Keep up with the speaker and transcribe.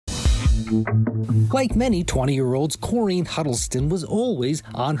Like many 20-year-olds, Corrine Huddleston was always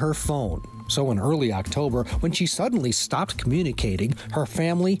on her phone. So in early October, when she suddenly stopped communicating, her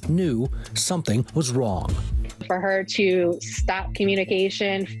family knew something was wrong. For her to stop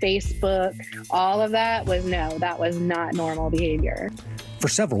communication, Facebook, all of that was that was not normal behavior. For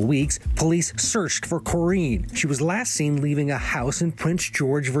several weeks, police searched for Corrine. She was last seen leaving a house in Prince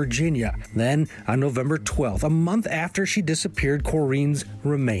George, Virginia. Then, on November 12th, a month after she disappeared, Corrine's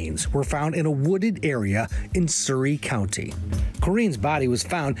remains were found in a wooded area in Surrey County. Corrine's body was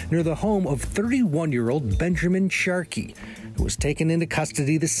found near the home of 31-year-old Benjamin Sharkey, who was taken into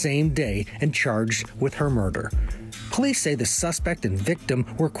custody the same day and charged with her murder. Police say the suspect and victim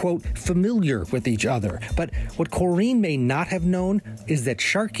were, quote, familiar with each other. But what Corrine may not have known is that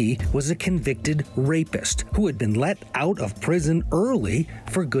Sharkey was a convicted rapist who had been let out of prison early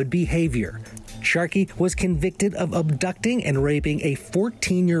for good behavior. Sharkey was convicted of abducting and raping a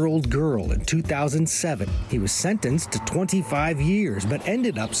 14-year-old girl in 2007. He was sentenced to 25 years, but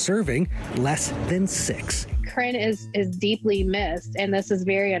ended up serving less than 6. Corinne is deeply missed, and this is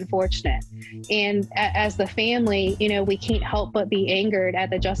very unfortunate. And as the family, we can't help but be angered at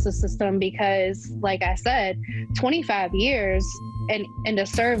the justice system because, like I said, 25 years and to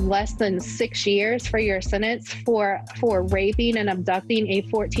serve less than 6 years for your sentence for raping and abducting a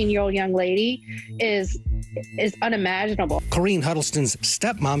 14-year-old young lady is unimaginable. Corrine Huddleston's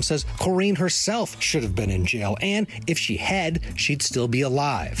stepmom says Corrine herself should have been in jail, and if she had, she'd still be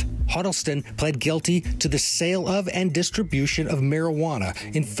alive. Huddleston pled guilty to the sale of and distribution of marijuana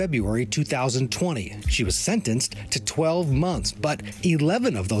in February 2020. She was sentenced to 12 months, but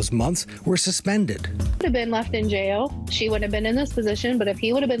 11 of those months were suspended. Would have been left in jail. She wouldn't have been in this position, but if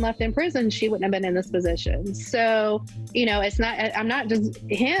he would have been left in prison, she wouldn't have been in this position. So, I'm not just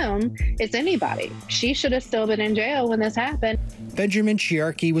him, it's anybody. She should have still been in jail when this happened. Benjamin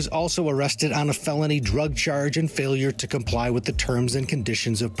Sharkey was also arrested on a felony drug charge and failure to comply with the terms and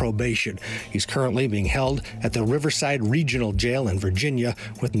conditions of probation. He's currently being held at the Riverside Regional Jail in Virginia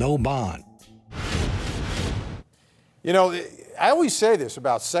with no bond. I always say this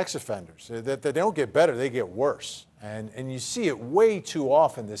about sex offenders, that they don't get better, they get worse. And you see it way too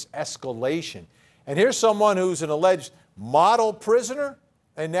often, this escalation. And here's someone who's an alleged model prisoner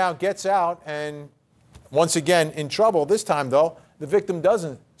and now gets out and once again in trouble. This time, though, the victim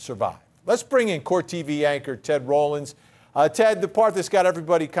doesn't survive. Let's bring in Court TV anchor Ted Rollins. Ted, the part that's got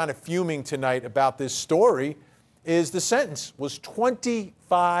everybody kind of fuming tonight about this story is the sentence was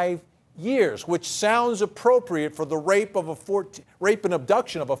 25 years, which sounds appropriate for the rape and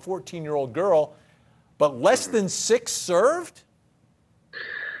abduction of a 14-year-old girl, but less than 6 served?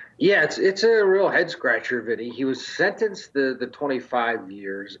 Yeah, it's a real head scratcher, Vinny. He was sentenced the 25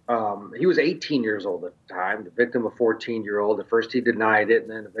 years. He was 18 years old at the time, the victim, a 14-year-old. At first he denied it,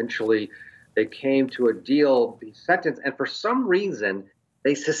 and then eventually they came to a deal, the sentence, and for some reason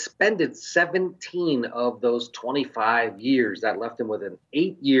they suspended 17 of those 25 years. That left him with an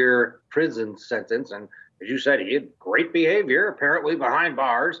 8-year prison sentence. And as you said, he had great behavior, apparently behind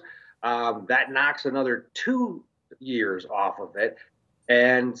bars. That knocks another 2 years off of it.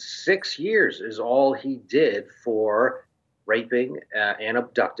 And 6 years is all he did for raping and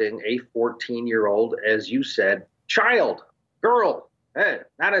abducting a 14-year-old, as you said, child, girl,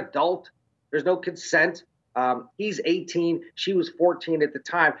 not adult. There's no consent. He's 18. She was 14 at the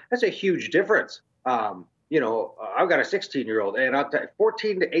time. That's a huge difference. I've got a 16-year-old, and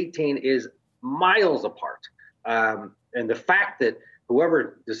 14 to 18 is miles apart. And the fact that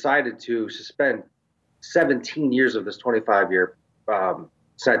whoever decided to suspend 17 years of this 25-year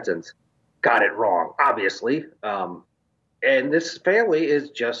sentence got it wrong, obviously. And this family is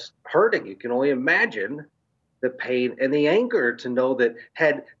just hurting. You can only imagine the pain and the anger to know that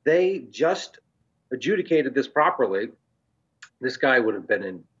had they just adjudicated this properly, this guy would have been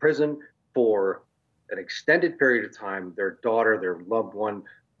in prison for an extended period of time. Their daughter, their loved one,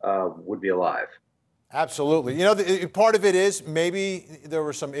 would be alive. Absolutely. Part of it is maybe there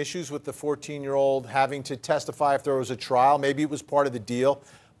were some issues with the 14-year-old having to testify if there was a trial. Maybe it was part of the deal.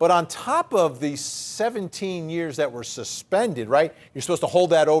 But on top of the 17 years that were suspended, right, you're supposed to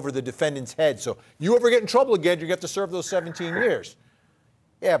hold that over the defendant's head. So you ever get in trouble again, you get to serve those 17 years.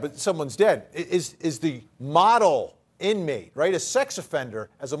 Yeah, but someone's dead. Is the model inmate, right, a sex offender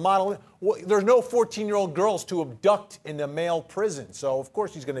as a model? Well, there's no 14-year-old girls to abduct in a male prison. So, of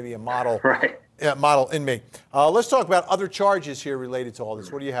course, he's going to be a model, right. Model inmate. Let's talk about other charges here related to all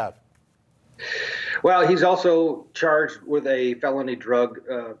this. What do you have? Well, he's also charged with a felony drug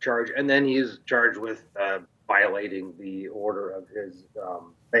charge, and then he's charged with violating the order of his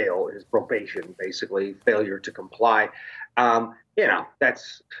bail, his probation, basically, failure to comply.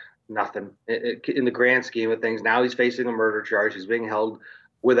 That's nothing in the grand scheme of things. Now he's facing a murder charge. He's being held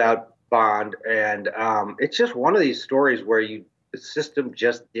without bond, and it's just one of these stories where the system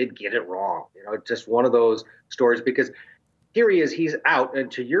just did get it wrong. You know, just one of those stories, because here he is, he's out,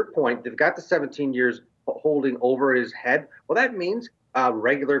 and to your point, they've got the 17 years holding over his head. Well, that means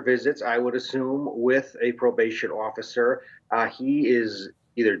regular visits, I would assume, with a probation officer. He is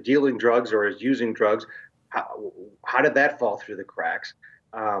either dealing drugs or is using drugs. How did that fall through the cracks?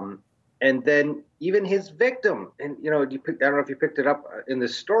 And then even his victim, and I don't know if you picked it up in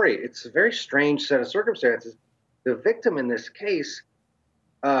this story. It's a very strange set of circumstances. The victim in this case,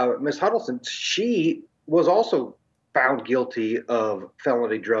 Miss Huddleston, she was also found guilty of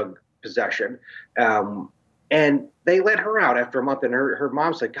felony drug possession, and they let her out after a month. And her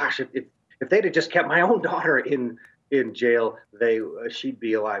mom said, "Gosh, if they'd have just kept my own daughter in jail, she'd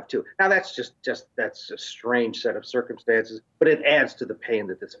be alive too." Now that's that's a strange set of circumstances, but it adds to the pain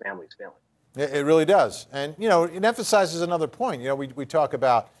that this family's feeling. It really does, and it emphasizes another point. We talk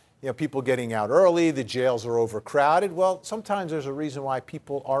about people getting out early, the jails are overcrowded. Well, sometimes there's a reason why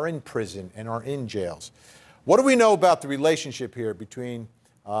people are in prison and are in jails. What do we know about the relationship here between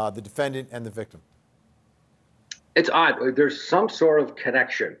the defendant and the victim? It's odd. There's some sort of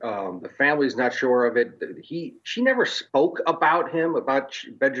connection. The family's not sure of it. She never spoke about him, about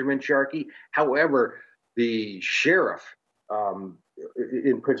Benjamin Sharkey. However, the sheriff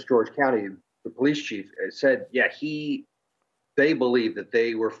in Prince George County, the police chief, said, yeah, they believe that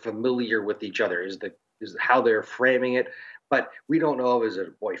they were familiar with each other, is how they're framing it. But we don't know, is it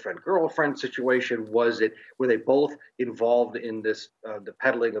a boyfriend-girlfriend situation? Were they both involved in this, the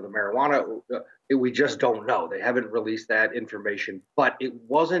peddling of the marijuana? We just don't know. They haven't released that information. But it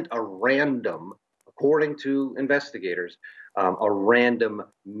wasn't a random, according to investigators, a random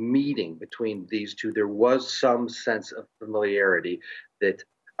meeting between these two. There was some sense of familiarity that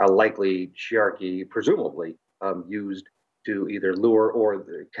likely Sharkey, presumably, used to either lure or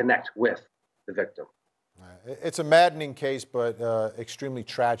connect with the victim. It's a maddening case, but extremely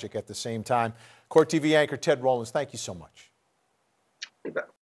tragic at the same time. Court TV anchor Ted Rollins, thank you so much. You bet.